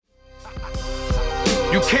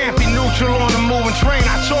You can't be neutral on a moving train,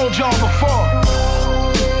 I told y'all before.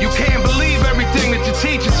 You can't believe everything that your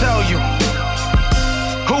teacher tell you.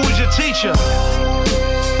 Who was your teacher?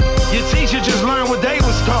 Your teacher just learned what they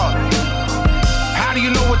was taught. How do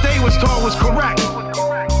you know what they was taught was correct?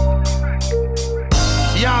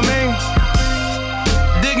 Yeah, I mean,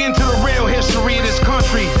 dig into the real history of this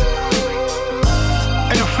country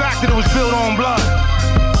and the fact that it was built on blood.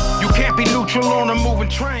 You can't be neutral on a moving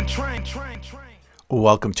train.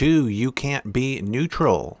 Welcome to You Can't Be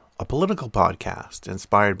Neutral, a political podcast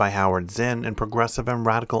inspired by Howard Zinn and progressive and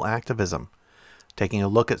radical activism, taking a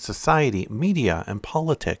look at society, media, and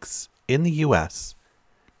politics in the U.S.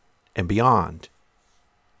 and beyond.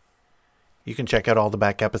 You can check out all the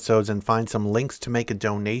back episodes and find some links to make a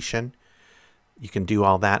donation. You can do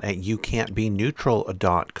all that at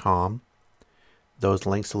youcan'tbeneutral.com. Those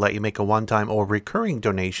links will let you make a one-time or recurring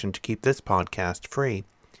donation to keep this podcast free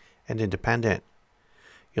and independent.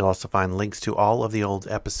 You'll also find links to all of the old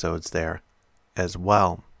episodes there as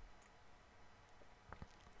well.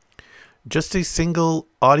 Just a single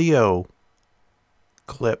audio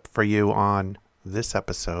clip for you on this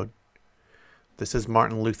episode. This is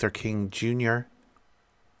Martin Luther King Jr.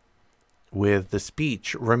 with the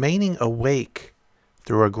speech, Remaining Awake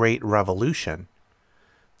Through a Great Revolution,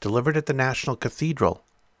 delivered at the National Cathedral,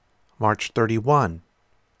 March 31,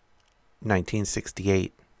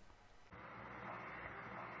 1968.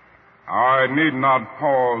 I need not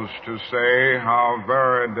pause to say how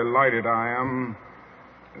very delighted I am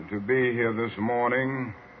to be here this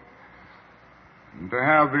morning and to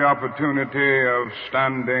have the opportunity of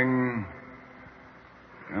standing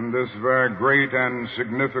in this very great and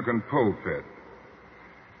significant pulpit.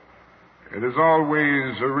 It is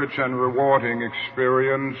always a rich and rewarding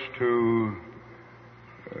experience to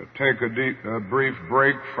take a brief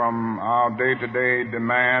break from our day-to-day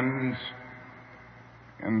demands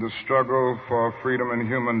in the struggle for freedom and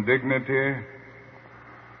human dignity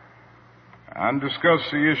and discuss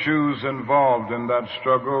the issues involved in that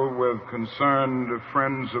struggle with concerned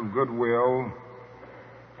friends of goodwill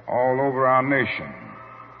all over our nation.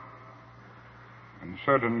 And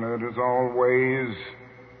certainly it is always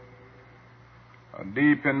a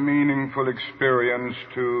deep and meaningful experience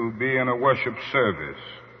to be in a worship service.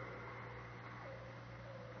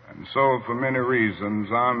 And so for many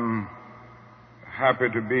reasons I'm happy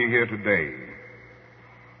to be here today.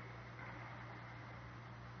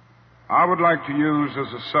 I would like to use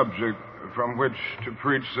as a subject from which to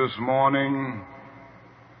preach this morning,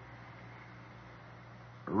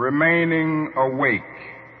 remaining awake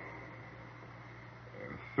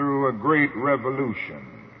through a great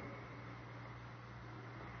revolution.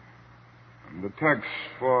 And the text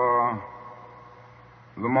for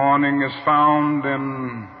the morning is found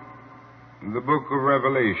in the book of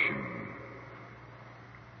Revelation.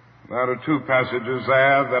 There are two passages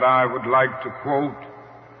there that I would like to quote.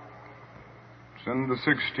 It's in the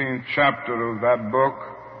 16th chapter of that book.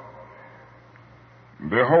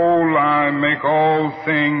 Behold, I make all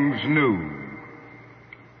things new.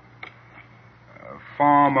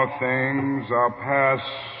 Former things are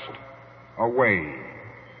passed away.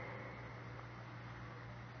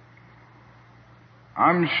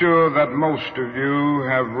 I'm sure that most of you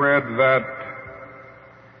have read that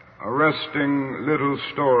arresting little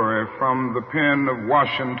story from the pen of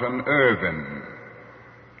Washington Irving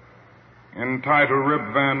entitled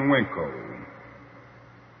Rip Van Winkle.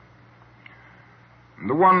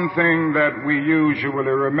 The one thing that we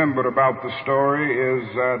usually remember about the story is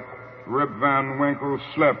that Rip Van Winkle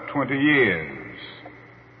slept 20 years.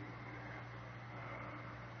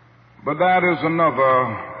 But that is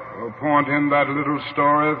another point in that little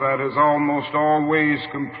story that is almost always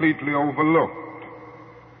completely overlooked.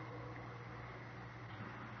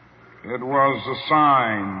 It was a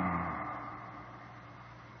sign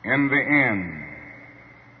in the end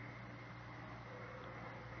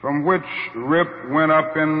from which Rip went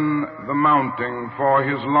up in the mountain for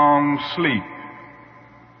his long sleep.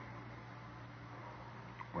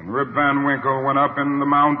 When Rip Van Winkle went up in the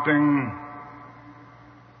mountain,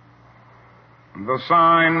 the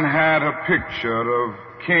sign had a picture of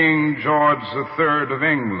King George III of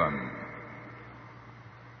England.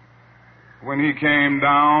 When he came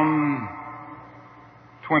down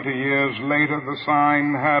 20 years later, the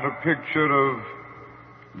sign had a picture of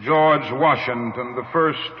George Washington, the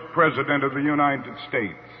first President of the United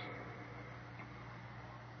States.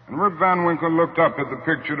 And Rip Van Winkle looked up at the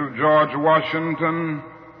picture of George Washington,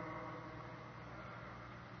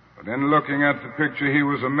 but in looking at the picture he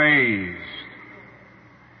was amazed.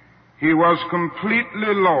 He was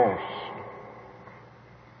completely lost.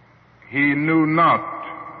 He knew not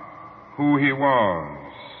who he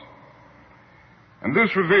was. And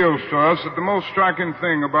this reveals to us that the most striking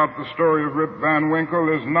thing about the story of Rip Van Winkle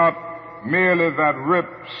is not merely that Rip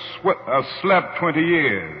slept 20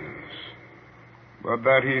 years, but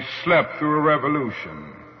that he slept through a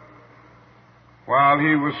revolution. While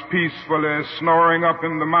he was peacefully snoring up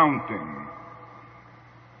in the mountain,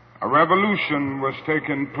 a revolution was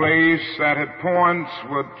taking place that at points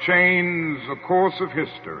would change the course of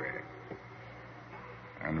history.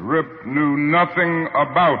 And Rip knew nothing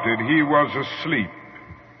about it. He was asleep.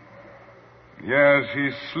 Yes,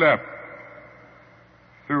 he slept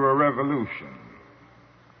through a revolution.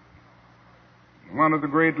 One of the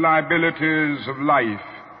great liabilities of life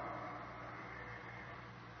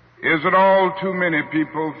is that all too many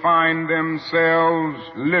people find themselves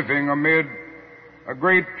living amid a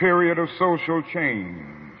great period of social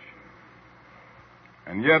change,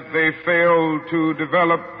 and yet they fail to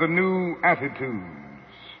develop the new attitudes,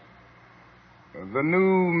 the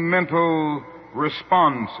new mental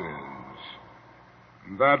responses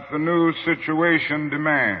that the new situation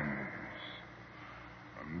demands.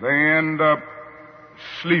 And they end up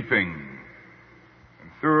sleeping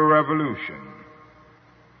through a revolution.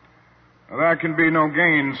 Now, there can be no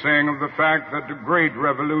gainsaying of the fact that the great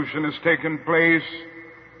revolution has taken place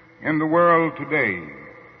in the world today.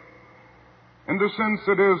 In the sense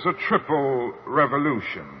it is a triple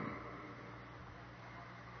revolution.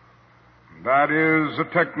 That is a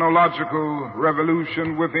technological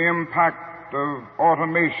revolution with the impact of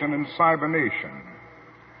automation and cybernation.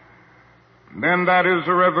 Then that is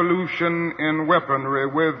a revolution in weaponry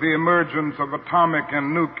with the emergence of atomic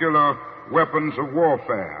and nuclear weapons of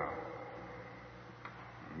warfare.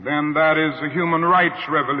 Then that is a human rights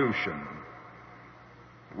revolution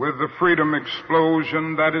with the freedom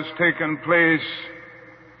explosion that has taken place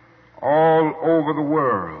all over the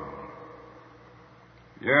world.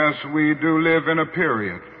 Yes, we do live in a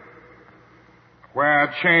period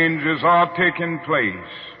where changes are taking place.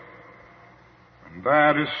 And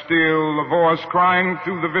that is still a voice crying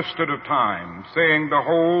through the vista of time, saying,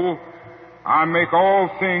 "Behold, I make all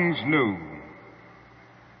things new.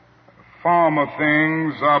 Former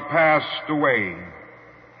things are passed away."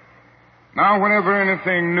 Now, whenever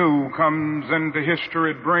anything new comes into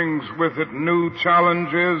history, it brings with it new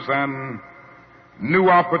challenges and new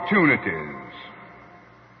opportunities.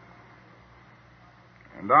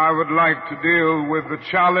 And I would like to deal with the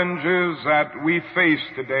challenges that we face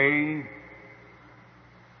today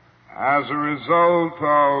as a result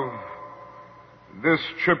of this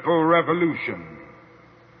triple revolution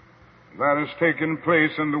that has taken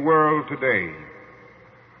place in the world today.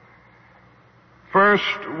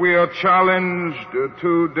 First, we are challenged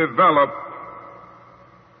to develop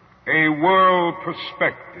a world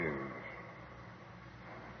perspective.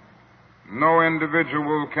 No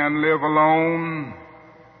individual can live alone.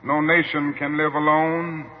 No nation can live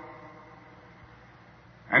alone.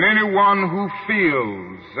 And anyone who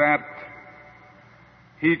feels that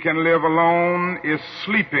he can live alone is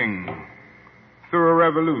sleeping through a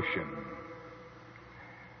revolution.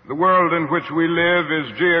 The world in which we live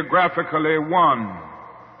is geographically one.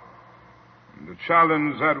 The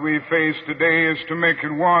challenge that we face today is to make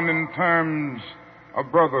it one in terms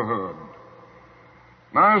of brotherhood.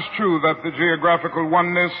 Now, it's true that the geographical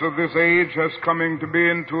oneness of this age has coming to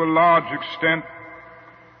be to a large extent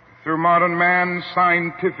through modern man's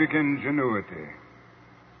scientific ingenuity.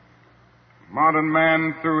 Modern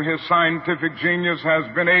man, through his scientific genius, has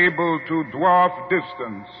been able to dwarf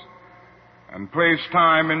distance and place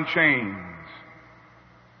time in chains.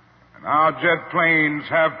 And our jet planes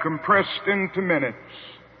have compressed into minutes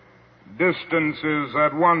distances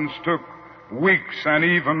that once took weeks and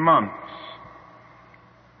even months.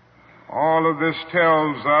 All of this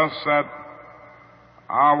tells us that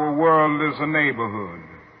our world is a neighborhood.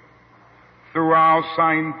 Through our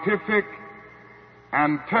scientific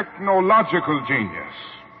and technological genius,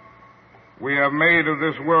 we have made of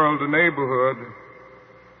this world a neighborhood,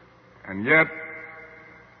 and yet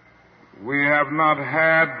we have not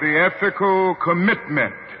had the ethical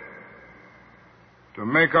commitment to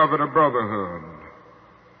make of it a brotherhood.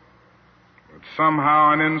 But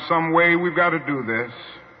somehow and in some way we've got to do this.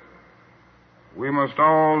 We must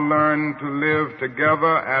all learn to live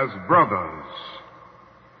together as brothers,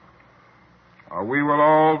 or we will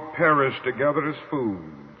all perish together as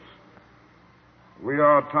fools. We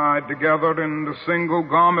are tied together in the single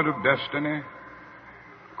garment of destiny,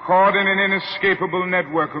 caught in an inescapable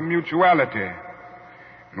network of mutuality.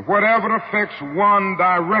 And whatever affects one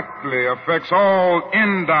directly affects all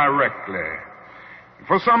indirectly.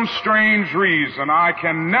 For some strange reason, I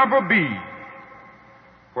can never be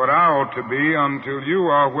what I ought to be until you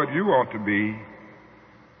are what you ought to be.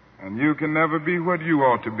 And you can never be what you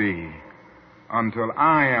ought to be until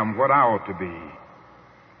I am what I ought to be.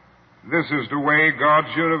 This is the way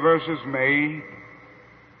God's universe is made.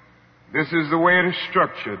 This is the way it is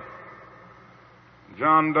structured.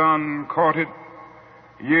 John Donne caught it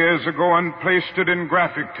years ago and placed it in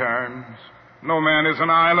graphic terms. No man is an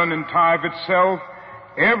island in tie of itself.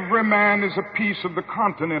 Every man is a piece of the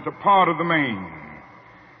continent, a part of the main.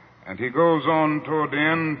 And he goes on toward the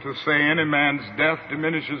end to say, any man's death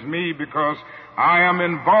diminishes me because I am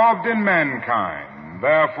involved in mankind.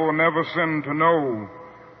 Therefore never sin to know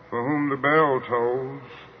for whom the bell tolls.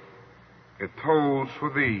 It tolls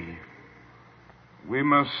for thee. We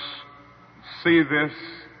must see this,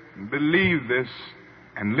 believe this,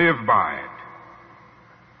 and live by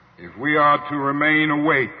it if we are to remain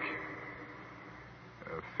awake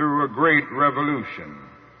through a great revolution.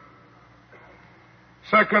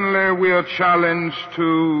 Secondly, we are challenged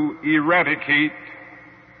to eradicate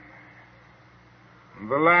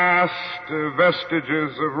the last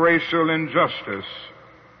vestiges of racial injustice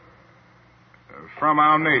from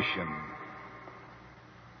our nation.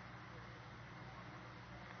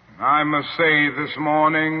 I must say this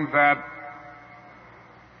morning that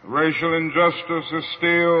racial injustice is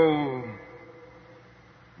still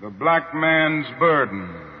the black man's burden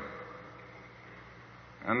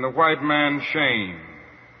and the white man's shame.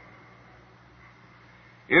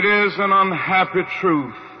 It is an unhappy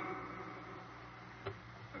truth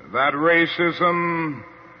that racism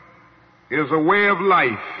is a way of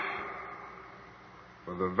life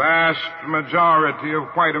for the vast majority of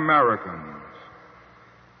white Americans,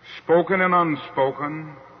 spoken and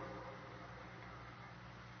unspoken,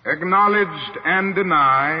 acknowledged and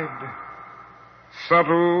denied,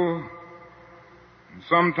 subtle and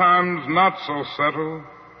sometimes not so subtle.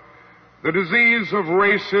 The disease of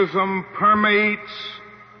racism permeates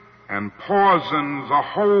and poisons a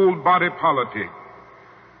whole body politic.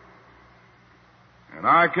 And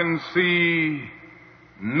I can see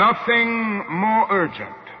nothing more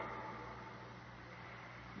urgent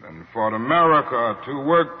than for America to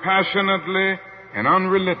work passionately and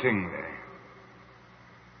unrelentingly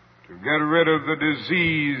to get rid of the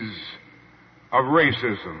disease of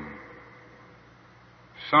racism.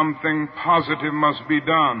 Something positive must be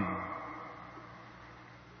done.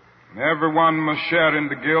 Everyone must share in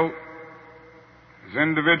the guilt, as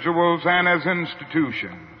individuals and as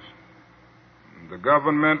institutions. The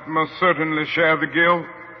government must certainly share the guilt.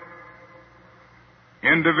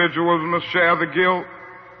 Individuals must share the guilt.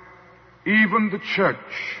 Even the church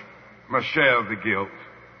must share the guilt.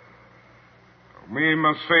 We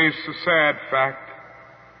must face the sad fact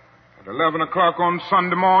at 11 o'clock on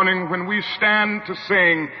Sunday morning when we stand to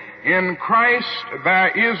sing, "In Christ there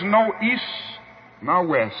is no east nor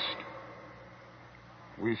west."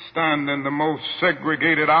 We stand in the most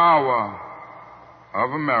segregated hour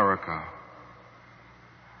of America.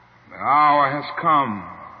 The hour has come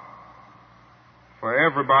for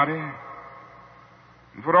everybody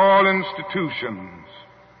and for all institutions,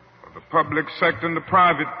 for the public sector and the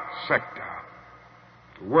private sector,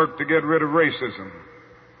 to work to get rid of racism.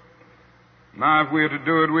 Now, if we are to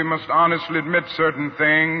do it, we must honestly admit certain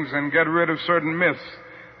things and get rid of certain myths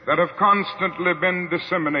that have constantly been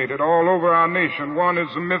disseminated all over our nation. One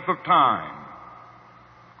is the myth of time.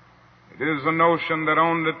 It is the notion that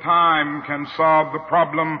only time can solve the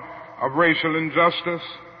problem of racial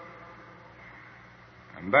injustice.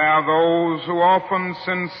 And there are those who often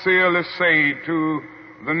sincerely say to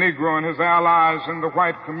the Negro and his allies in the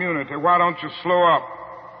white community, "Why don't you slow up?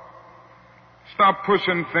 Stop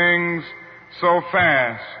pushing things so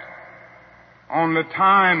fast. Only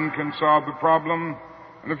time can solve the problem.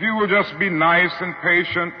 And if you will just be nice and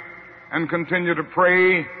patient and continue to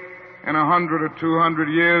pray, in 100 or 200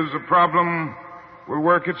 years, the problem will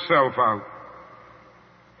work itself out."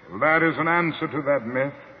 Well, that is an answer to that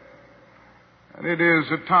myth. And it is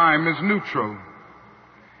that time is neutral.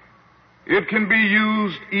 It can be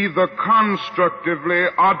used either constructively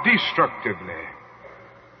or destructively.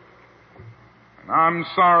 And I'm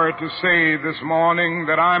sorry to say this morning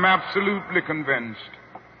that I'm absolutely convinced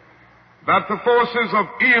that the forces of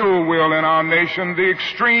ill will in our nation, the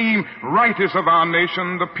extreme rightists of our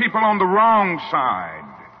nation, the people on the wrong side,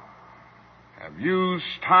 have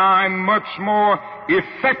used time much more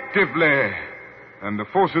effectively than the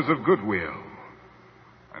forces of goodwill.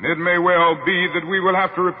 And it may well be that we will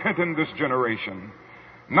have to repent in this generation,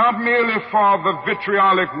 not merely for the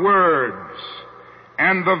vitriolic words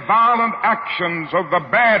and the violent actions of the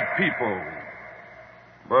bad people,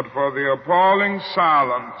 but for the appalling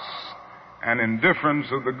silence and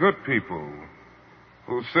indifference of the good people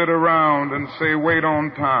who sit around and say, wait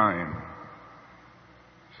on time.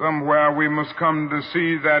 Somewhere we must come to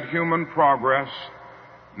see that human progress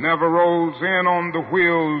never rolls in on the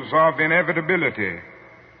wheels of inevitability.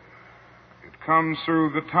 It comes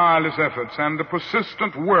through the tireless efforts and the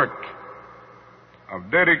persistent work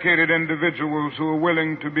of dedicated individuals who are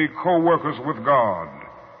willing to be co-workers with God.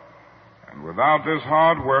 And without this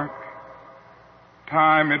hard work,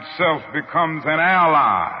 time itself becomes an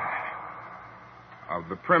ally of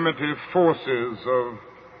the primitive forces of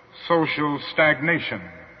social stagnation.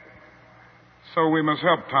 So we must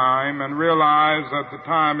help time and realize that the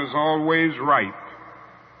time is always ripe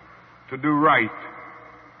to do right.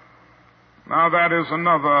 Now that is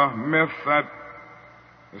another myth that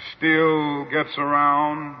still gets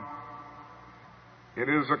around. It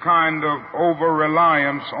is a kind of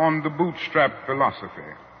over-reliance on the bootstrap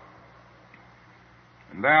philosophy.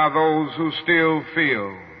 And there are those who still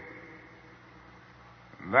feel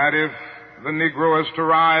that if the Negro is to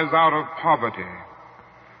rise out of poverty,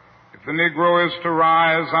 if the Negro is to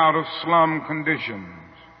rise out of slum conditions,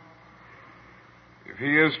 if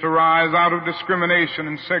he is to rise out of discrimination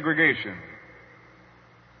and segregation,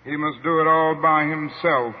 he must do it all by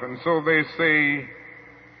himself. And so they say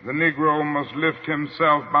the Negro must lift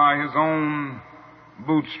himself by his own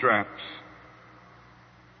bootstraps.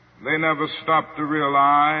 They never stop to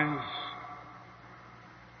realize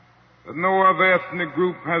that no other ethnic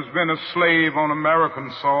group has been a slave on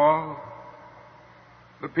American soil.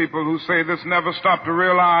 The people who say this never stop to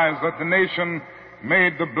realize that the nation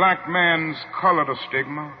made the black man's color a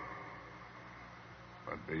stigma.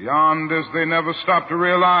 But beyond this, they never stop to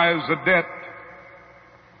realize the debt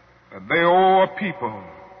that they owe a people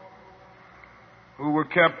who were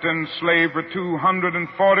kept in slavery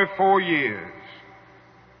 244 years.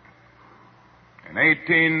 In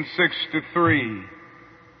 1863,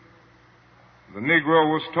 the Negro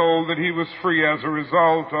was told that he was free as a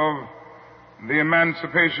result of the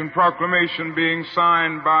Emancipation Proclamation being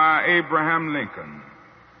signed by Abraham Lincoln.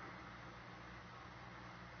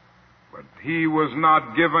 But he was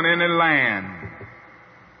not given any land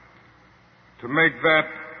to make that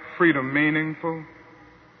freedom meaningful.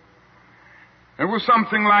 It was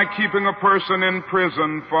something like keeping a person in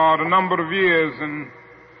prison for a number of years and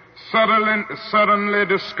suddenly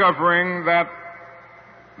discovering that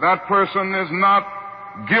that person is not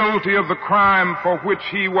guilty of the crime for which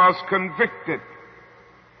he was convicted.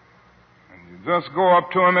 And you just go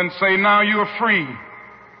up to him and say, now you're free.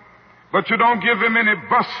 But you don't give him any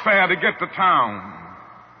bus fare to get to town.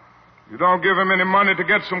 You don't give him any money to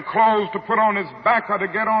get some clothes to put on his back or to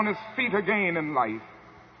get on his feet again in life.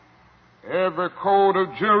 Every code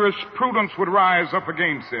of jurisprudence would rise up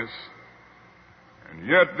against this. And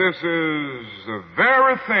yet this is the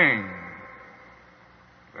very thing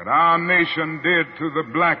that our nation did to the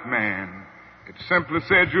black man. It simply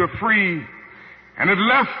said, you're free. And it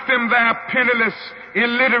left him there penniless,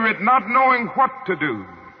 illiterate, not knowing what to do.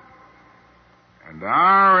 And the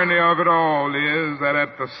irony of it all is that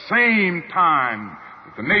at the same time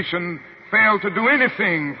that the nation failed to do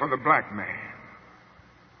anything for the black man,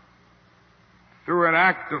 through an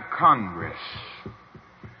act of Congress,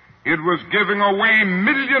 it was giving away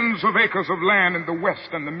millions of acres of land in the West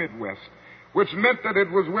and the Midwest, which meant that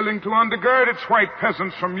it was willing to undergird its white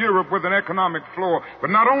peasants from Europe with an economic floor. But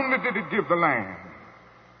not only did it give the land,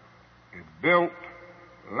 it built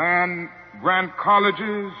land-grant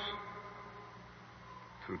colleges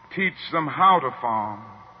to teach them how to farm.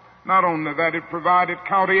 Not only that, it provided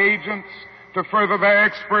county agents to further their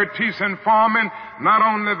expertise in farming. Not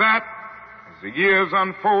only that, as the years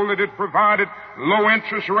unfolded, it provided low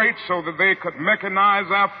interest rates so that they could mechanize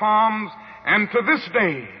their farms. And to this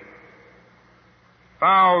day,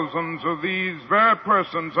 thousands of these very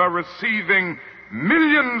persons are receiving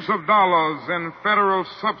millions of dollars in federal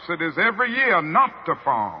subsidies every year not to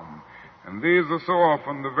farm. And these are so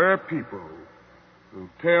often the very people who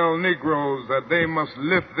tell Negroes that they must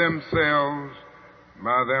lift themselves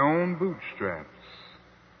by their own bootstraps.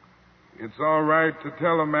 It's all right to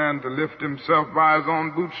tell a man to lift himself by his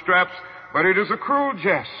own bootstraps, but it is a cruel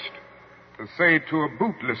jest to say to a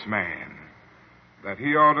bootless man that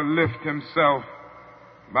he ought to lift himself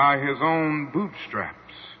by his own bootstraps.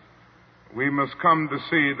 We must come to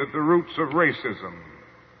see that the roots of racism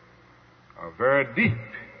are very deep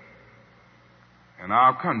in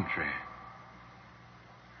our country.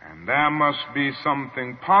 And there must be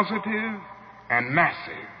something positive and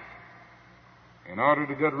massive in order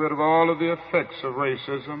to get rid of all of the effects of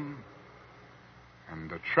racism and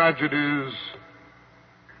the tragedies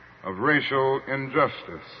of racial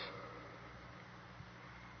injustice.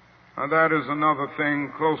 Now, that is another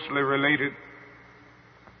thing closely related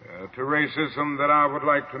to racism that I would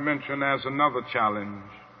like to mention as another challenge.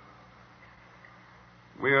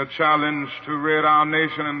 We are challenged to rid our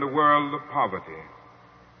nation and the world of poverty.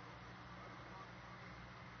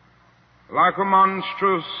 Like a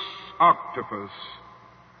monstrous octopus,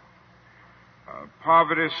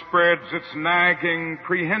 poverty spreads its nagging,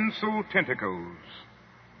 prehensile tentacles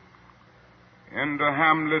into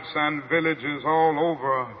hamlets and villages all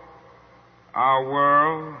over our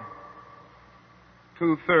world.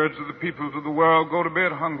 2/3 of the peoples of the world go to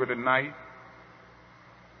bed hungry tonight.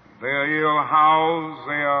 They are ill-housed,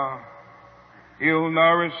 they are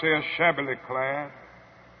ill-nourished, they are shabbily clad.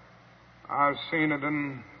 I've seen it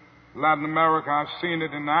in Latin America, I've seen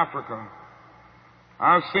it in Africa.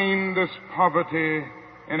 I've seen this poverty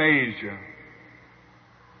in Asia.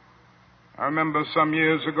 I remember some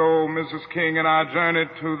years ago, Mrs. King and I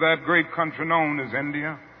journeyed to that great country known as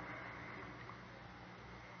India.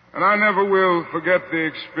 And I never will forget the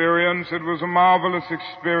experience. It was a marvelous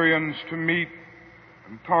experience to meet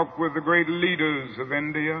and talk with the great leaders of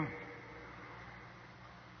India.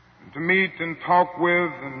 To meet and talk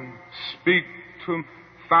with and speak to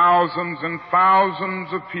thousands and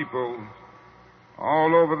thousands of people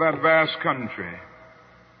all over that vast country.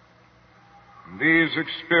 These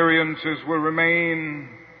experiences will remain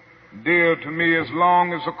dear to me as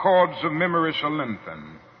long as the cords of memory shall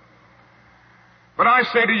lengthen. But I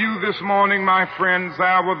say to you this morning, my friends,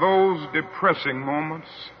 there were those depressing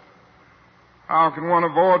moments. How can one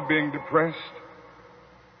avoid being depressed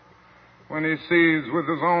when he sees with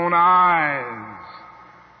his own eyes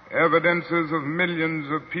evidences of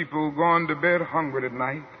millions of people going to bed hungry at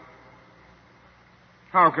night?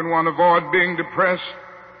 How can one avoid being depressed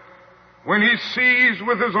when he sees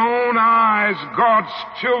with his own eyes God's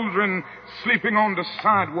children sleeping on the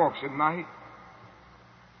sidewalks at night?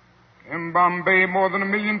 In Bombay, more than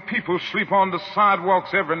 1 million people sleep on the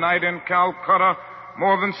sidewalks every night. In Calcutta,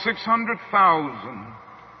 more than 600,000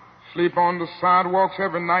 sleep on the sidewalks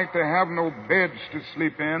every night. They have no beds to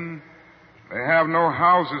sleep in. They have no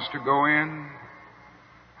houses to go in.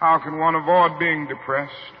 How can one avoid being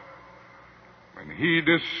depressed when he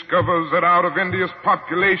discovers that out of India's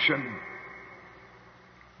population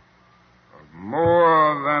of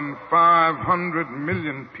more than 500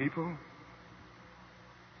 million people,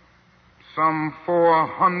 some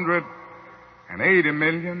 480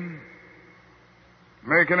 million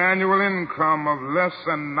make an annual income of less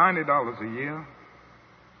than $90 a year,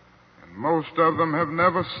 and most of them have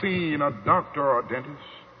never seen a doctor or dentist.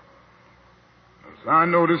 As I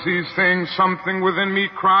noticed these things, something within me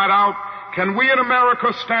cried out, can we in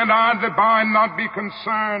America stand idly by and not be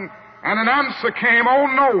concerned? And an answer came, oh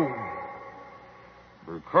no,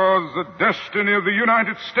 because the destiny of the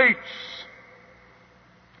United States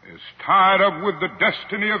is tied up with the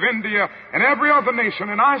destiny of India and every other nation.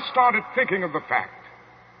 And I started thinking of the fact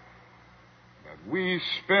that we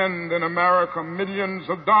spend in America millions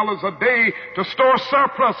of dollars a day to store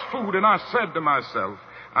surplus food. And I said to myself,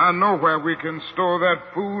 I know where we can store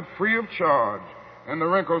that food free of charge, in the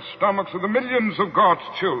wrinkled stomachs of the millions of God's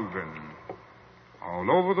children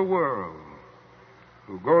all over the world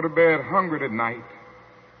who go to bed hungry at night.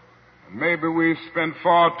 And maybe we spend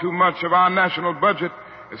far too much of our national budget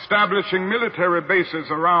establishing military bases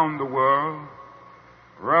around the world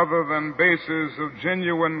rather than bases of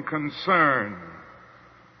genuine concern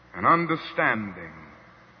and understanding.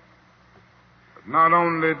 But not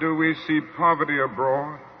only do we see poverty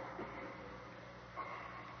abroad,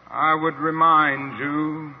 I would remind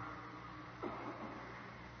you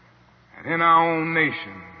that in our own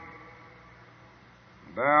nation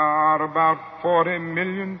there are about 40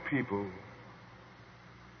 million people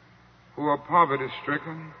who are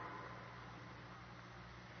poverty-stricken.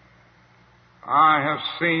 I have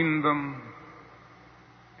seen them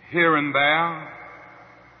here and there.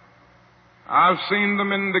 I've seen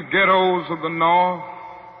them in the ghettos of the North.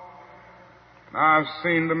 I've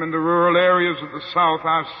seen them in the rural areas of the South.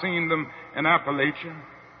 I've seen them in Appalachia.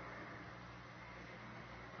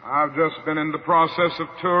 I've just been in the process of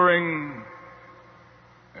touring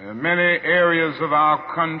many areas of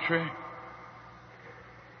our country.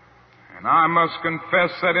 And I must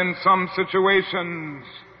confess that in some situations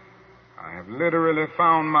I have literally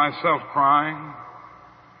found myself crying.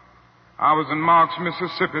 I was in Marks,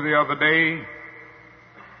 Mississippi the other day,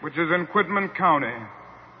 which is in Quitman County,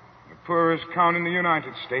 the poorest county in the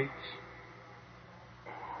United States.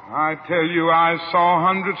 I tell you, I saw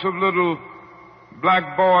hundreds of little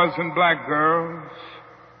black boys and black girls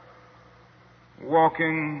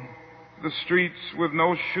walking the streets with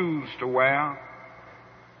no shoes to wear.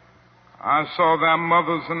 I saw their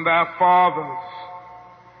mothers and their fathers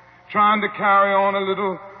trying to carry on a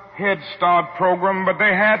little Head Start program, but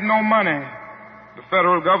they had no money. The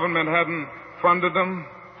federal government hadn't funded them.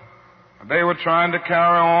 They were trying to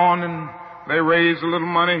carry on, and they raised a little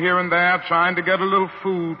money here and there, trying to get a little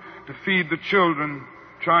food to feed the children,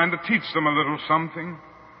 trying to teach them a little something.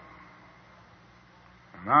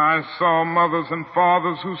 And I saw mothers and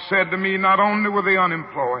fathers who said to me, not only were they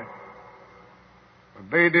unemployed,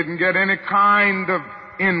 but they didn't get any kind of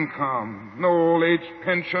income, no old age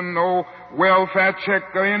pension, no welfare check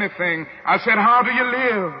or anything. I said, how do you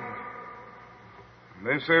live? And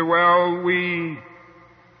they say, well, we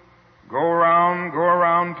go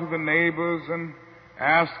around to the neighbors and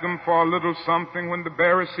ask them for a little something. When the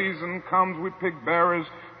berry season comes, we pick berries.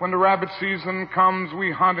 When the rabbit season comes,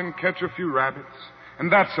 we hunt and catch a few rabbits.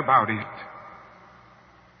 And that's about it.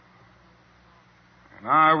 And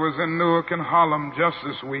I was in Newark and Harlem just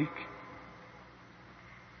this week.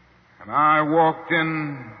 And I walked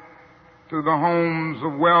in to the homes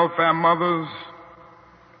of welfare mothers.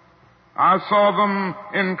 I saw them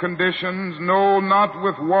in conditions, no, not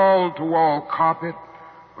with wall-to-wall carpet,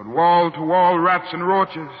 but wall-to-wall rats and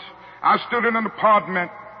roaches. I stood in an apartment.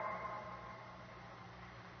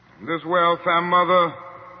 This welfare mother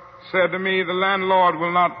said to me, the landlord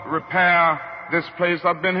will not repair this place.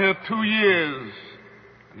 I've been here 2 years.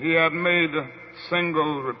 He hadn't made a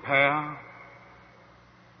single repair.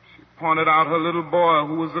 She pointed out her little boy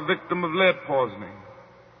who was the victim of lead poisoning.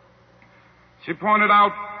 She pointed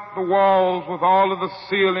out the walls with all of the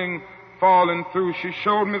ceiling falling through. She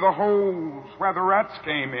showed me the holes where the rats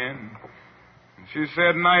came in. And she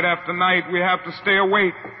said, night after night, we have to stay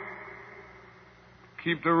awake,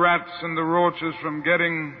 keep the rats and the roaches from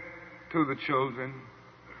getting to the children.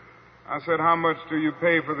 I said, how much do you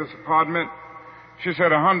pay for this apartment? She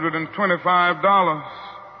said, $125.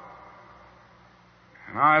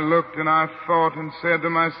 And I looked and I thought and said to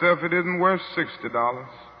myself, it isn't worth $60.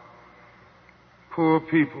 Poor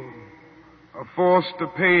people are forced to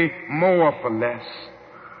pay more for less,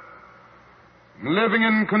 living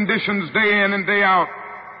in conditions day in and day out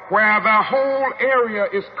where their whole area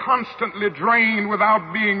is constantly drained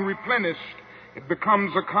without being replenished. It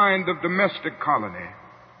becomes a kind of domestic colony.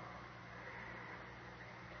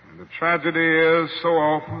 And the tragedy is so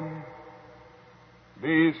often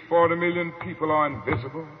these 40 million people are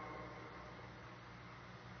invisible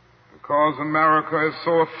because America is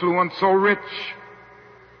so affluent, so rich,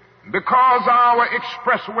 because our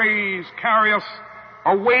expressways carry us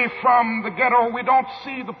away from the ghetto. We don't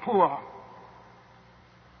see the poor.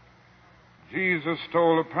 Jesus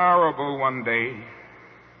told a parable one day,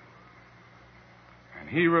 and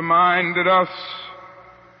he reminded us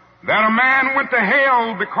that a man went to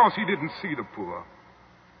hell because he didn't see the poor.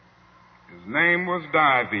 His name was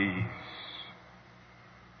Dives.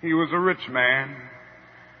 He was a rich man.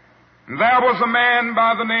 And there was a man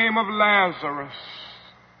by the name of Lazarus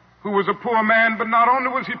who was a poor man, but not only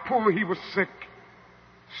was he poor, he was sick.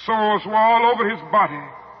 Sores were all over his body.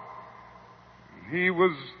 He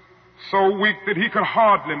was so weak that he could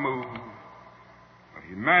hardly move. But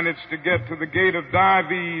he managed to get to the gate of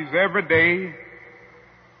Dives every day,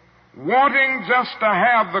 wanting just to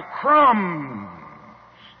have the crumbs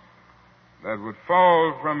that would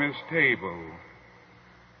fall from his table.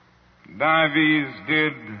 Dives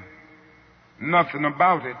did nothing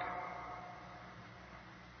about it.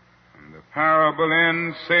 And the parable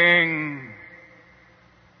ends saying,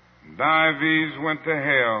 Dives went to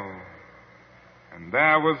hell, and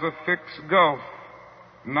there was a fixed gulf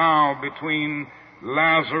now between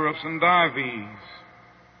Lazarus and Dives.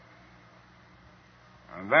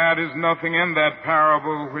 And that is nothing in that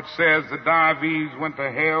parable which says that Dives went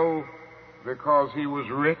to hell because he was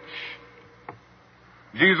rich.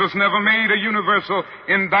 Jesus never made a universal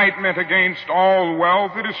indictment against all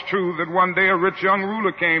wealth. It is true that one day a rich young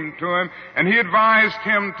ruler came to him and he advised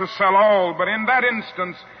him to sell all, but in that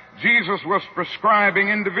instance Jesus was prescribing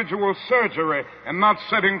individual surgery and not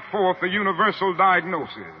setting forth a universal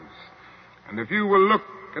diagnosis. And if you will look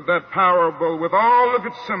at that parable with all of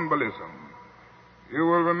its symbolism, you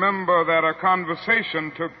will remember that a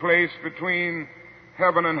conversation took place between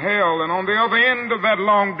heaven and hell, and on the other end of that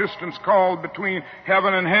long distance call between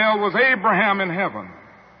heaven and hell was Abraham in heaven,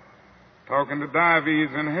 talking to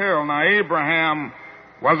Dives in hell. Now, Abraham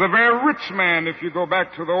was a very rich man. If you go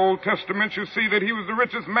back to the Old Testament, you see that he was the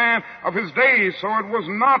richest man of his days. So it was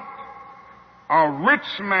not a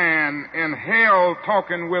rich man in hell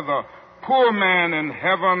talking with a poor man in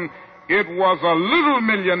heaven. It was a little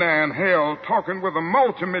millionaire in hell talking with a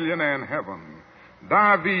multimillionaire in heaven.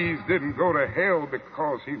 Dives didn't go to hell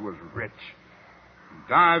because he was rich.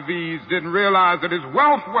 Dives didn't realize that his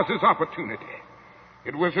wealth was his opportunity.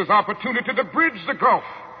 It was his opportunity to bridge the gulf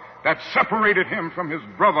that separated him from his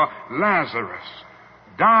brother Lazarus.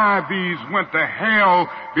 Dives went to hell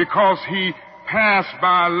because he passed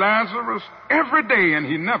by Lazarus every day and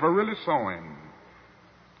he never really saw him.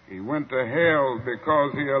 He went to hell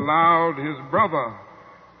because he allowed his brother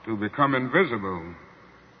to become invisible.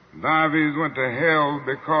 Dives went to hell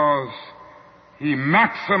because he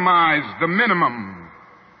maximized the minimum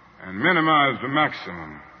and minimized the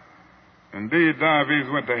maximum. Indeed, Dives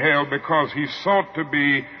went to hell because he sought to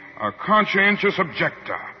be a conscientious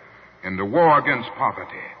objector in the war against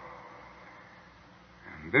poverty.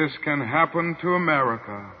 And this can happen to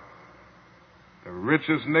America, the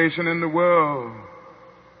richest nation in the world.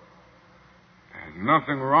 There's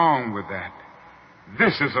nothing wrong with that.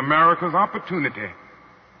 This is America's opportunity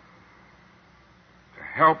to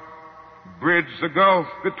help bridge the gulf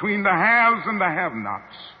between the haves and the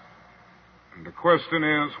have-nots. And the question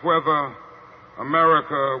is whether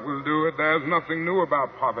America will do it. There's nothing new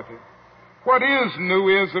about poverty. What is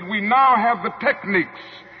new is that we now have the techniques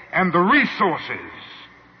and the resources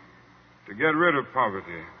to get rid of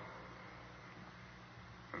poverty.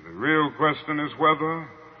 And the real question is whether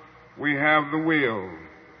we have the will.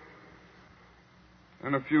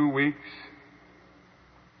 In a few weeks,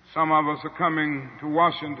 some of us are coming to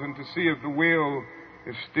Washington to see if the will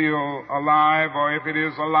is still alive or if it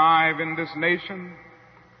is alive in this nation.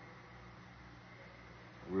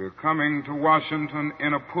 We're coming to Washington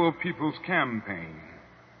in a poor people's campaign.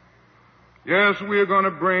 Yes, we're going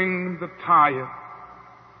to bring the tired,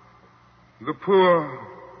 the poor,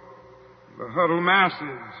 the huddled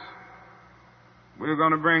masses. We're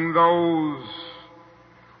going to bring those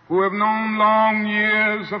who have known long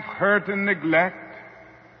years of hurt and neglect.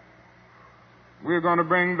 We're going to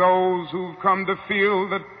bring those who've come to feel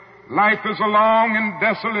that life is a long and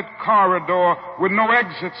desolate corridor with no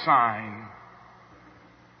exit sign.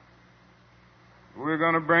 We're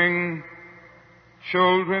going to bring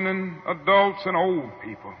children and adults and old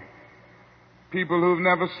people, people who've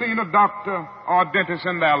never seen a doctor or a dentist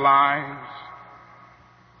in their lives.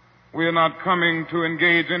 We're not coming to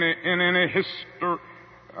engage in any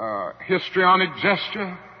histrionic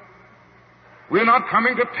gesture. We're not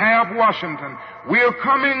coming to tear up Washington. We're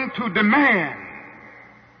coming to demand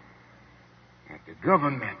that the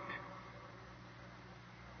government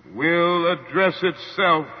will address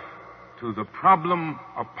itself to the problem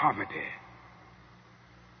of poverty.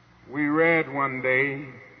 We read one day,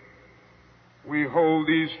 we hold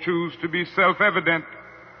these truths to be self-evident,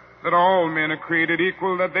 that all men are created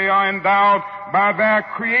equal, that they are endowed by their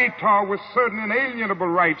Creator with certain inalienable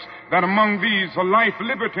rights, that among these are life,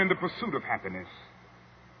 liberty, and the pursuit of happiness.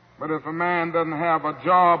 But if a man doesn't have a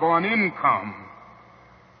job or an income,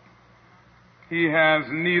 he has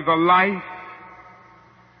neither life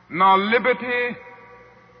nor liberty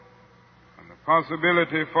and the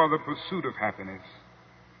possibility for the pursuit of happiness.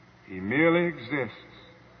 He merely exists.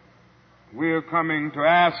 We're coming to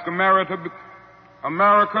ask America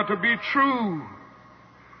to be true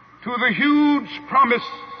to the huge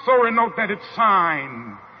promissory note that it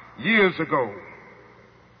signed years ago.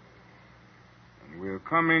 And we're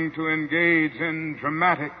coming to engage in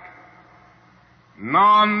dramatic,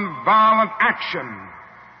 non-violent action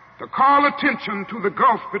to call attention to the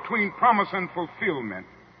gulf between promise and fulfillment,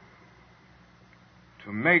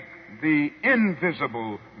 to make the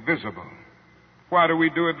invisible visible. Why do we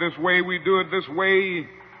do it this way? We do it this way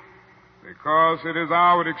because it is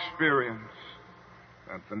our experience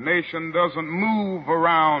that the nation doesn't move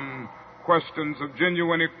around questions of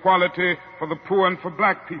genuine equality for the poor and for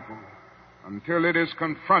black people until it is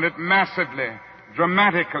confronted massively,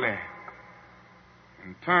 dramatically,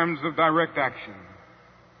 in terms of direct action.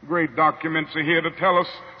 Great documents are here to tell us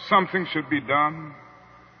something should be done.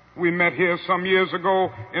 We met here some years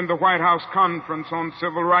ago in the White House Conference on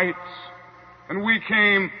Civil Rights, and we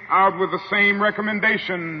came out with the same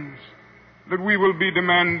recommendations that we will be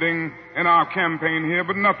demanding in our campaign here,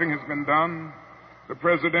 but nothing has been done. The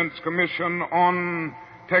President's Commission on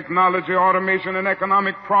Technology, Automation, and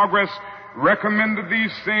Economic Progress recommended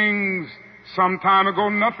these things some time ago.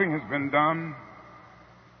 Nothing has been done.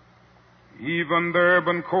 Even the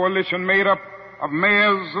urban coalition made up of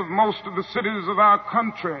mayors of most of the cities of our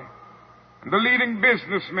country and the leading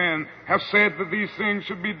businessmen have said that these things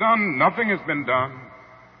should be done. Nothing has been done.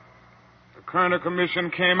 The Kerner Commission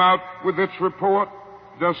came out with its report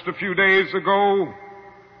just a few days ago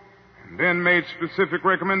and then made specific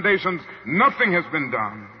recommendations. Nothing has been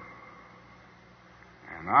done.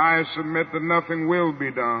 And I submit that nothing will be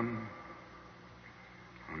done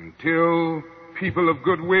until people of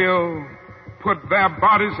goodwill put their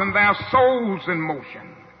bodies and their souls in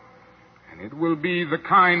motion and It will be the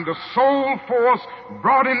kind of soul force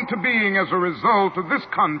brought into being as a result of this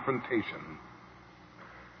confrontation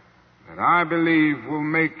that I believe will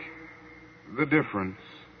make the difference.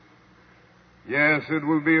 Yes, it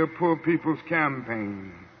will be a poor people's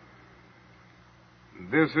campaign.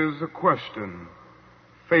 This is a question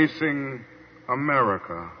facing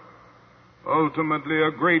America. Ultimately,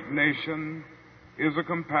 a great nation is a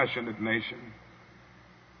compassionate nation.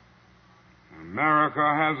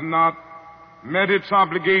 America has not met its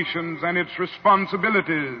obligations and its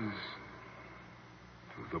responsibilities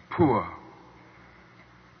to the poor.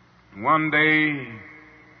 One day,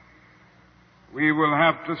 we will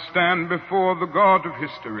have to stand before the God of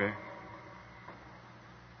history,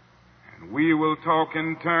 and we will talk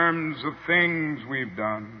in terms of things we've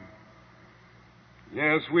done.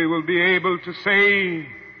 Yes, we will be able to say,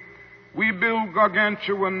 we build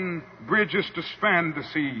gargantuan bridges to span the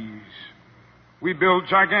seas. We build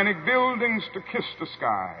gigantic buildings to kiss the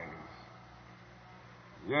skies.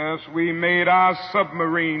 Yes, we made our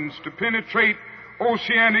submarines to penetrate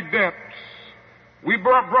oceanic depths. We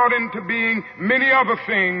brought into being many other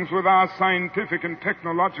things with our scientific and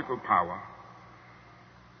technological power.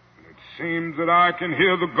 And it seems that I can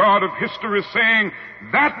hear the God of history saying,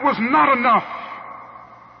 that was not enough.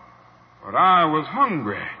 But I was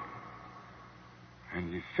hungry,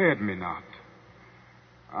 and ye fed me not.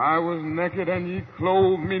 I was naked, and ye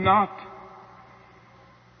clothed me not.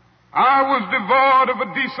 I was devoid of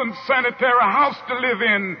a decent sanitary house to live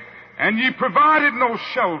in, and ye provided no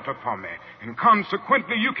shelter for me. And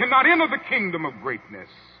consequently, you cannot enter the kingdom of greatness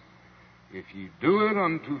if ye do it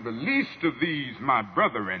unto the least of these, my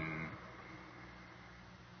brethren.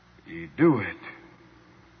 Ye do it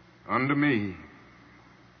unto me.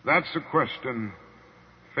 That's the question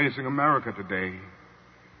facing America today.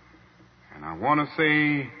 And I want to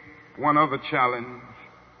say one other challenge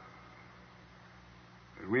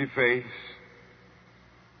that we face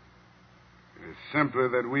is simply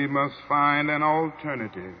that we must find an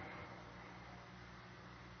alternative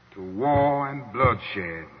to war and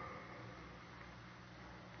bloodshed.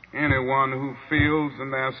 Anyone who feels,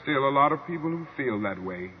 and there are still a lot of people who feel that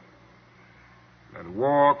way, that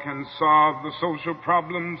war can solve the social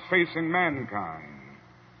problems facing mankind,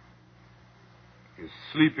 is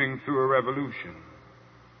sleeping through a revolution.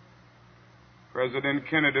 President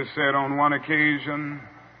Kennedy said on one occasion,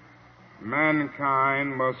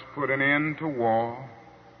 mankind must put an end to war,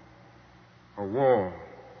 or war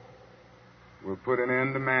will put an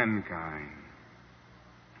end to mankind.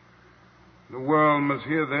 The world must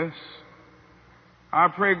hear this. I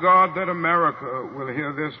pray God that America will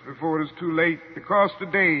hear this before it is too late, because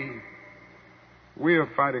today we are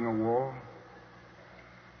fighting a war.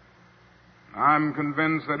 I'm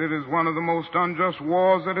convinced that it is one of the most unjust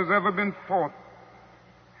wars that has ever been fought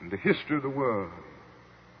in the history of the world.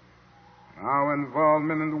 Our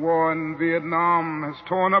involvement in the war in Vietnam has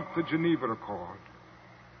torn up the Geneva Accord.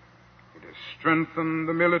 It has strengthened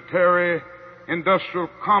the military-industrial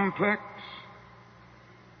complex.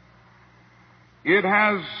 It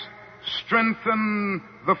has strengthened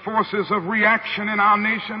the forces of reaction in our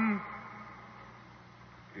nation.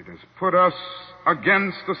 It has put us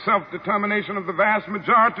against the self-determination of the vast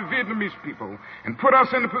majority of Vietnamese people and put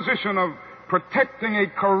us in a position of protecting a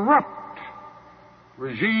corrupt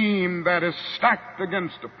regime that is stacked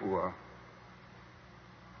against the poor.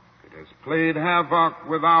 It has played havoc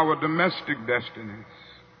with our domestic destinies.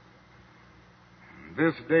 And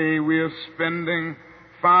this day we are spending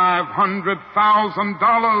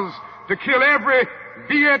 $500,000 to kill every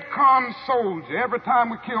Viet Cong soldier. Every time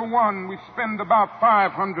we kill one, we spend about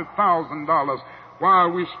 $500,000, while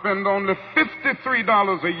we spend only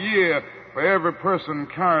 $53 a year for every person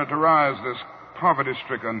characterized as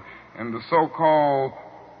poverty-stricken in the so-called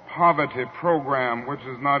poverty program, which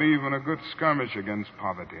is not even a good skirmish against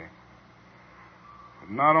poverty. But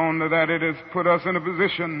not only that, it has put us in a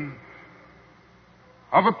position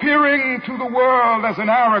of appearing to the world as an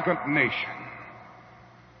arrogant nation.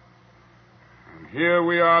 And here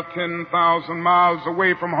we are 10,000 miles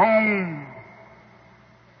away from home,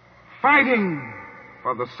 fighting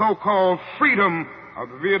for the so-called freedom of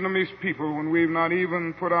the Vietnamese people when we've not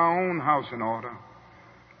even put our own house in order.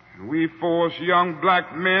 And we force young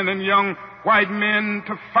black men and young white men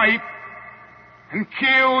to fight and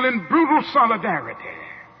kill in brutal solidarity.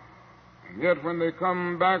 And yet when they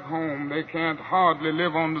come back home, they can't hardly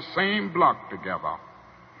live on the same block together.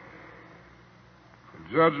 The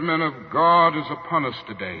judgment of God is upon us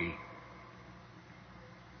today.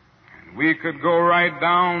 And we could go right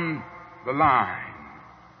down the line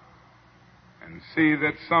and see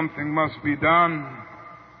that something must be done,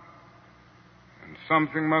 and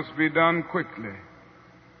something must be done quickly.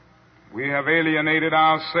 We have alienated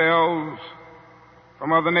ourselves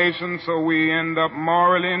from other nations, so we end up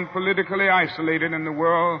morally and politically isolated in the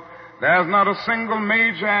world. There's not a single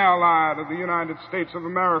major ally of the United States of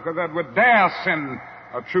America that would dare send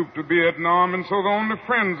a troop to Vietnam, and so the only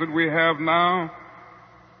friends that we have now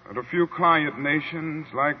are a few client nations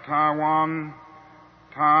like Taiwan,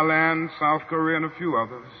 Thailand, South Korea, and a few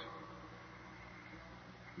others.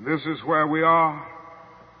 This is where we are.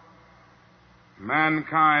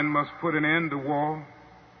 Mankind must put an end to war,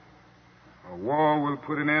 or war will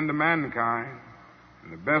put an end to mankind.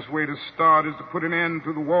 And the best way to start is to put an end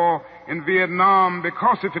to the war in Vietnam,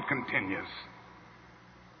 because if it continues,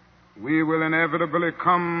 we will inevitably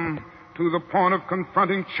come to the point of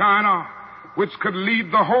confronting China, which could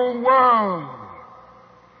lead the whole world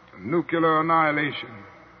to nuclear annihilation.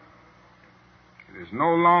 It is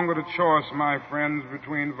no longer the choice, my friends,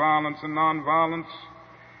 between violence and nonviolence.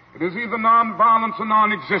 It is either nonviolence or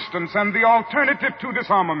non-existence, and the alternative to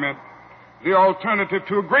disarmament, the alternative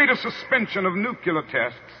to a greater suspension of nuclear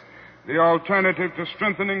tests, the alternative to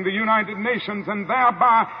strengthening the United Nations and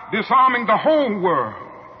thereby disarming the whole world,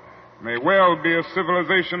 may well be a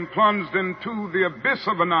civilization plunged into the abyss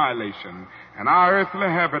of annihilation, and our earthly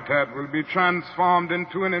habitat will be transformed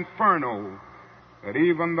into an inferno that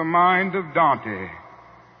even the mind of Dante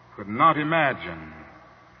could not imagine.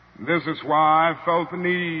 This is why I felt the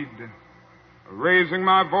need of raising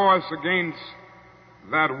my voice against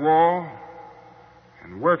that war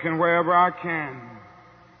and working wherever I can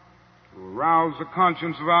to arouse the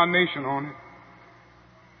conscience of our nation on it.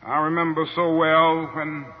 I remember so well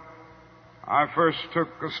when I first took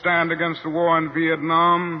a stand against the war in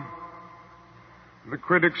Vietnam, the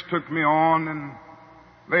critics took me on and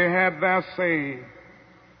they had their say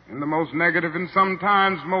in the most negative and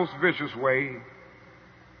sometimes most vicious way.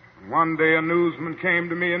 One day a newsman came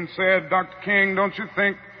to me and said, "Dr. King, don't you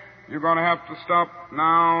think you're going to have to stop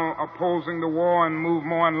now opposing the war and move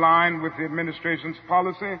more in line with the administration's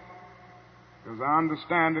policy? Because I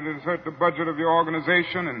understand that it has hurt the budget of your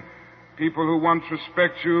organization, and people who once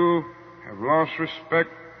respect you have lost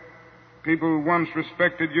respect. People who once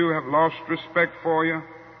respected you have lost respect for you.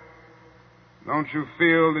 Don't you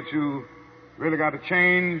feel that you really got to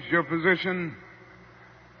change your position?"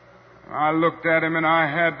 I looked at him and I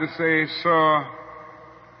had to say, "Sir,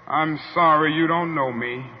 I'm sorry, you don't know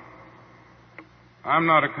me. I'm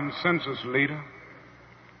not a consensus leader.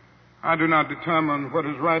 I do not determine what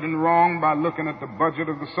is right and wrong by looking at the budget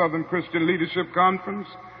of the Southern Christian Leadership Conference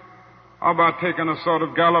or by taking a sort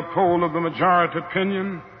of Gallup poll of the majority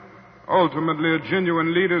opinion. Ultimately, a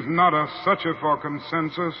genuine leader is not a searcher for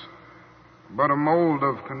consensus, but a mold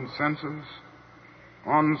of consensus.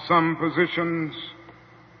 On some positions,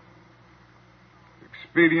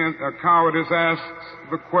 cowardice asks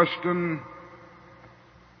the question,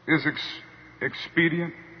 is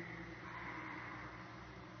expedient?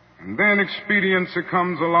 And then expediency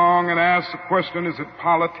comes along and asks the question, is it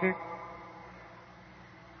politic?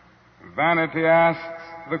 Vanity asks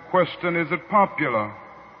the question, is it popular?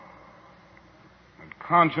 And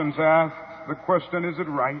conscience asks the question, is it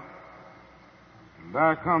right? And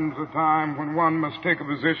there comes a time when one must take a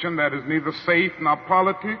position that is neither safe, nor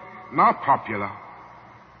politic, nor popular.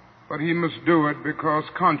 But he must do it because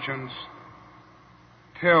conscience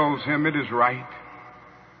tells him it is right.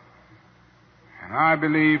 And I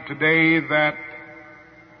believe today that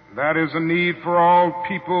that is a need for all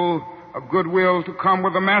people of goodwill to come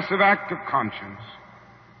with a massive act of conscience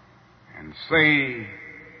and say,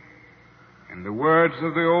 in the words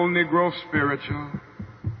of the old Negro spiritual,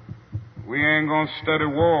 we ain't gonna study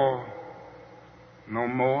war no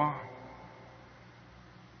more.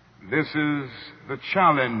 This is the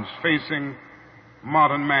challenge facing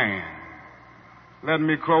modern man. Let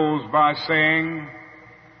me close by saying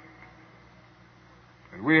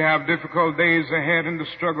that we have difficult days ahead in the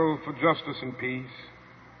struggle for justice and peace.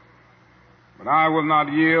 But I will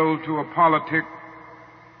not yield to a politic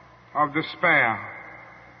of despair.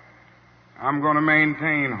 I'm going to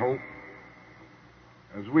maintain hope.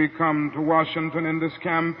 As we come to Washington in this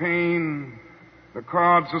campaign, the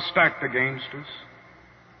cards are stacked against us.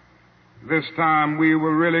 This time we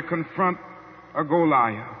will really confront a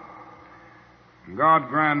Goliath. God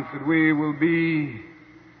grants that we will be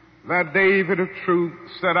that David of truth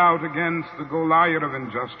set out against the Goliath of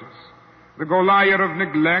injustice, the Goliath of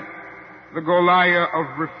neglect, the Goliath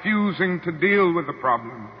of refusing to deal with the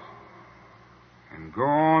problems, and go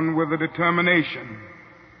on with a determination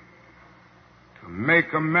to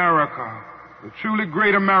make America the truly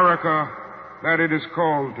great America that it is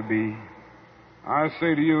called to be. I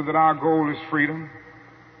say to you that our goal is freedom.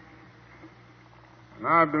 And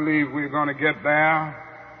I believe we're going to get there,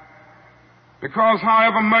 because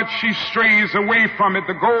however much she strays away from it,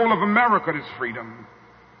 the goal of America is freedom.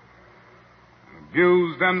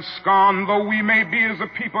 Abused and scorned though we may be as a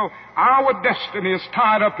people, our destiny is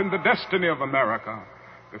tied up in the destiny of America.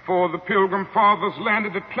 Before the Pilgrim Fathers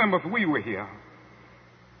landed at Plymouth, we were here.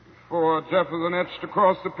 Before Jefferson etched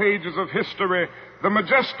across the pages of history the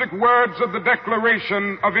majestic words of the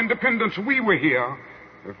Declaration of Independence, we were here.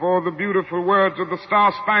 Before the beautiful words of the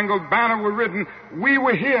Star-Spangled Banner were written, we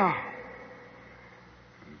were here.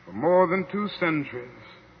 And for more than 2 centuries,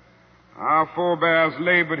 our forebears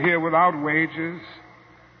labored here without wages.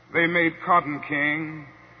 They made cotton king,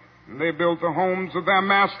 and they built the homes of their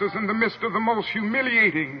masters in the midst of the most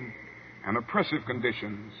humiliating and oppressive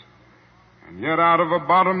conditions. And yet out of a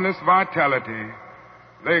bottomless vitality,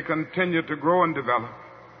 they continue to grow and develop.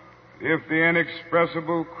 If the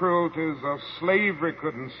inexpressible cruelties of slavery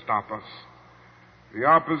couldn't stop us, the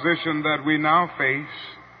opposition that we now face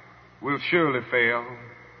will surely fail.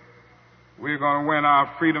 We're going to win our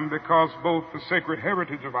freedom because both the sacred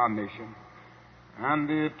heritage of our nation and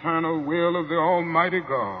the eternal will of the Almighty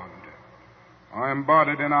God are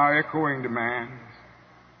embodied in our echoing demands.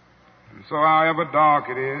 And so however dark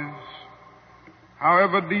it is,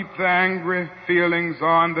 however deep the angry feelings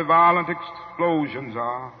are and the violent explosions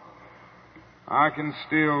are, I can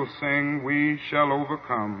still sing, we shall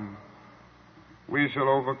overcome. We shall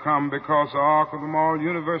overcome because the arc of the moral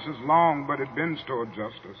universe is long, but it bends toward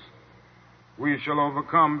justice. We shall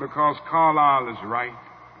overcome because Carlyle is right.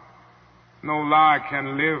 No lie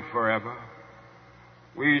can live forever.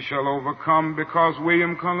 We shall overcome because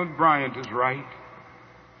William Cullen Bryant is right.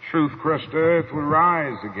 Truth-crushed earth will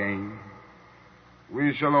rise again.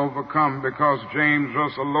 We shall overcome because James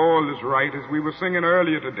Russell Lowell is right, as we were singing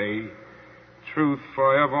earlier today. Truth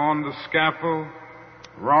forever on the scaffold,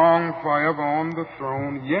 wrong forever on the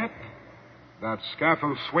throne. Yet that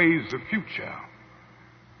scaffold sways the future,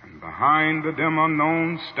 and behind the dim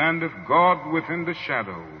unknown standeth God within the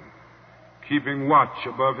shadow, keeping watch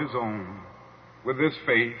above his own. With this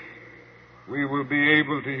faith, we will be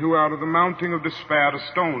able to hew out of the mountain of despair a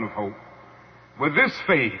stone of hope. With this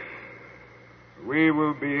faith, we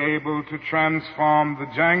will be able to transform the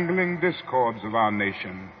jangling discords of our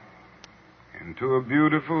nation into a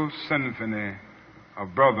beautiful symphony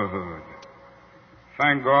of brotherhood.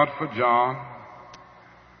 Thank God for John,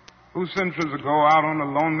 who centuries ago out on a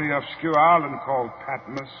lonely, obscure island called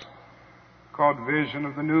Patmos caught vision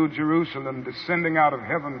of the New Jerusalem descending out of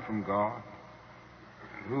heaven from God,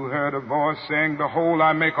 who heard a voice saying, behold,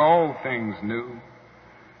 I make all things new.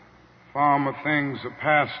 Former things are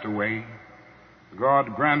passed away.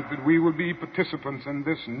 God grant that we will be participants in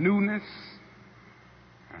this newness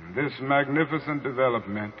and this magnificent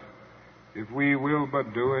development. If we will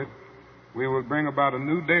but do it, we will bring about a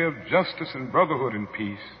new day of justice and brotherhood and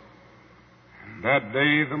peace. And that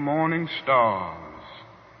day the morning stars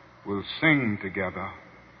will sing together,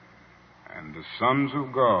 and the sons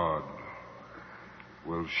of God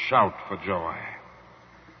will shout for joy.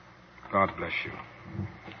 God bless you.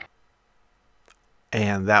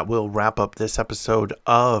 And that will wrap up this episode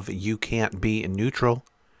of You Can't Be Neutral.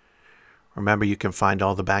 Remember, you can find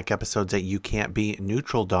all the back episodes at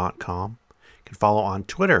youcan'tbeneutral.com. You can follow on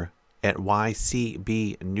Twitter at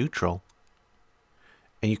YCBNeutral.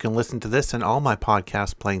 And you can listen to this and all my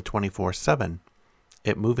podcasts playing 24/7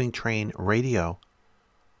 at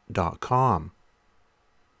movingtrainradio.com.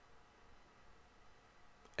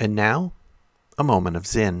 And now, a moment of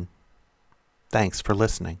Zen. Thanks for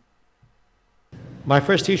listening. My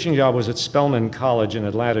first teaching job was at Spelman College in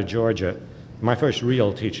Atlanta, Georgia. My first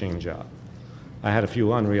real teaching job. I had a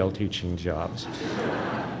few unreal teaching jobs.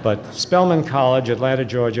 But Spelman College, Atlanta,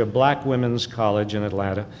 Georgia, black women's college in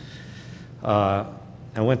Atlanta. I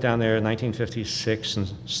went down there in 1956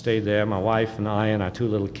 and stayed there. My wife and I and our 2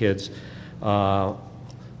 little kids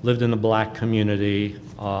lived in the black community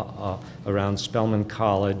around Spelman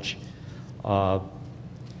College.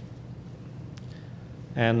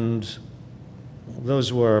 And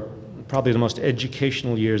those were probably the most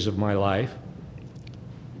educational years of my life.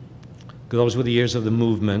 Those were the years of the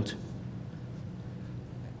movement.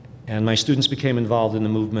 And my students became involved in the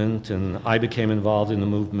movement, and I became involved in the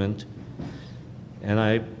movement.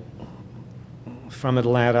 And from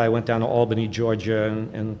Atlanta, I went down to Albany, Georgia,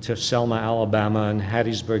 and to Selma, Alabama, and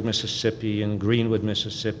Hattiesburg, Mississippi, and Greenwood,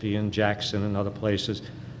 Mississippi, and Jackson, and other places.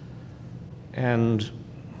 And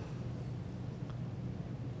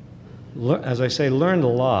as I say, learned a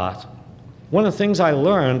lot. One of the things I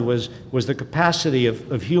learned was the capacity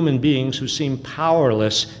of human beings who seem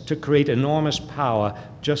powerless to create enormous power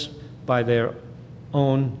just by their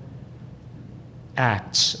own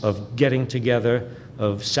acts of getting together,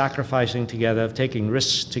 of sacrificing together, of taking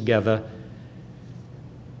risks together,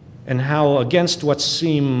 and how against what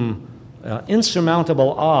seem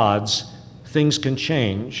insurmountable odds, things can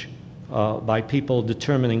change by people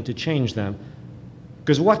determining to change them.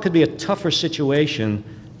 Because what could be a tougher situation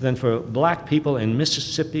than for black people in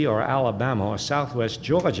Mississippi or Alabama or Southwest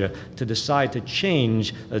Georgia to decide to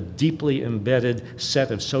change a deeply embedded set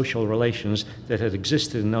of social relations that had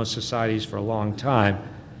existed in those societies for a long time?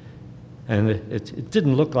 And it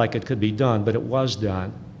didn't look like it could be done, but it was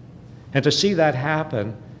done. And to see that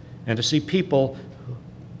happen, and to see people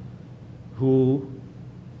who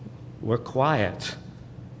were quiet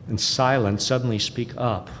and silent suddenly speak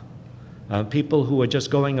up, people who were just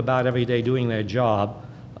going about every day doing their job,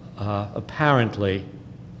 apparently,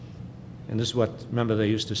 and this is what, remember they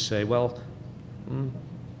used to say, well,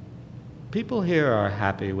 people here are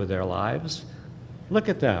happy with their lives. Look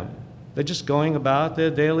at them. They're just going about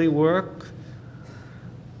their daily work.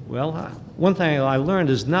 Well, one thing I learned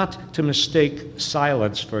is not to mistake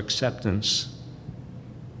silence for acceptance.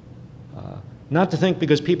 Not to think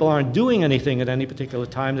because people aren't doing anything at any particular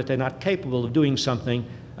time that they're not capable of doing something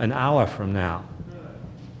an hour from now.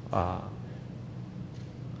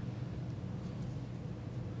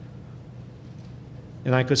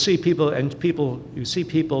 And I could see you see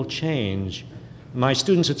people change. My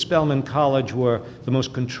students at Spelman College were the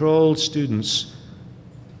most controlled students.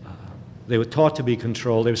 They were taught to be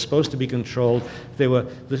controlled. They were supposed to be controlled. They were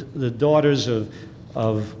the daughters of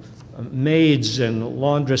maids and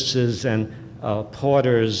laundresses and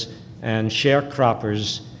porters and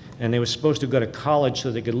sharecroppers, and they were supposed to go to college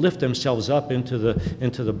so they could lift themselves up into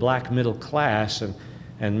the black middle class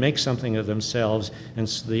and make something of themselves. And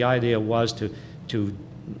so the idea was to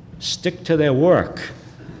stick to their work,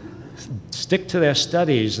 stick to their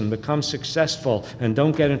studies and become successful and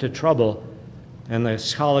don't get into trouble. And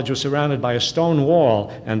the college was surrounded by a stone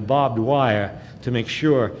wall and barbed wire to make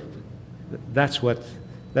sure that's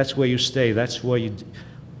where you stay, that's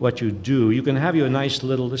what you do. You can have your nice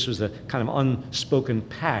little, this was a kind of unspoken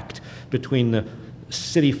pact between the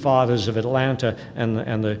city fathers of Atlanta and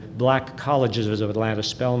the black colleges of Atlanta,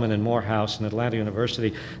 Spelman and Morehouse and Atlanta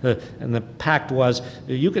University. And the pact was,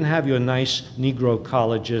 you can have your nice Negro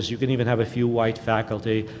colleges, you can even have a few white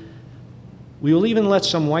faculty. We will even let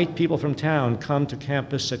some white people from town come to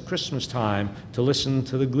campus at Christmas time to listen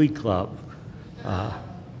to the Glee Club.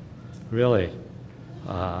 Really.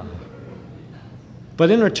 But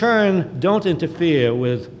in return, don't interfere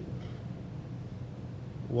with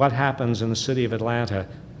what happens in the city of Atlanta,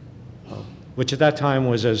 which at that time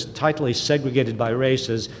was as tightly segregated by race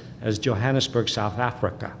as Johannesburg, South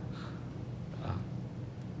Africa.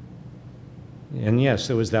 And yes,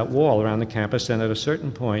 there was that wall around the campus, and at a certain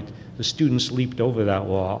point, the students leaped over that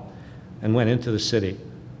wall and went into the city.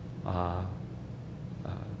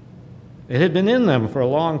 It had been in them for a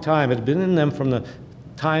long time. It had been in them from the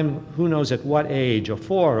time, who knows at what age, or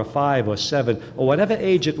 4 or 5 or 7, or whatever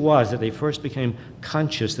age it was that they first became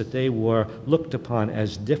conscious that they were looked upon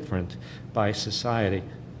as different by society.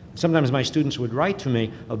 Sometimes my students would write to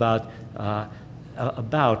me about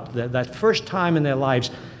that first time in their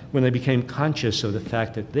lives when they became conscious of the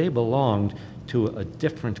fact that they belonged to a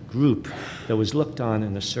different group that was looked on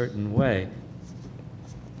in a certain way.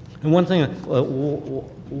 And one thing,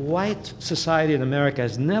 white society in America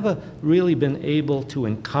has never really been able to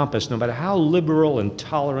encompass, no matter how liberal and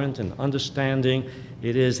tolerant and understanding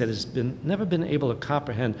it is, it has never been able to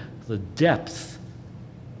comprehend the depth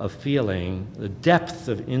of feeling, the depth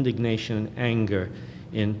of indignation and anger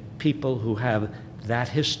in people who have that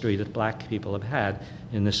history that black people have had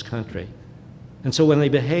in this country. And so when they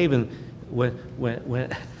behave in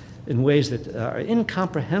ways that are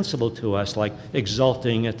incomprehensible to us, like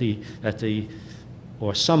exulting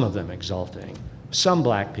or some of them exulting, some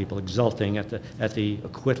black people exulting at the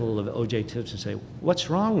acquittal of O.J. Simpson, say, what's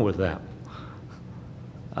wrong with them?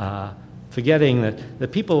 Forgetting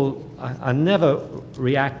that people are never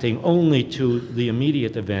reacting only to the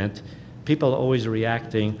immediate event. People are always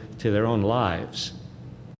reacting to their own lives.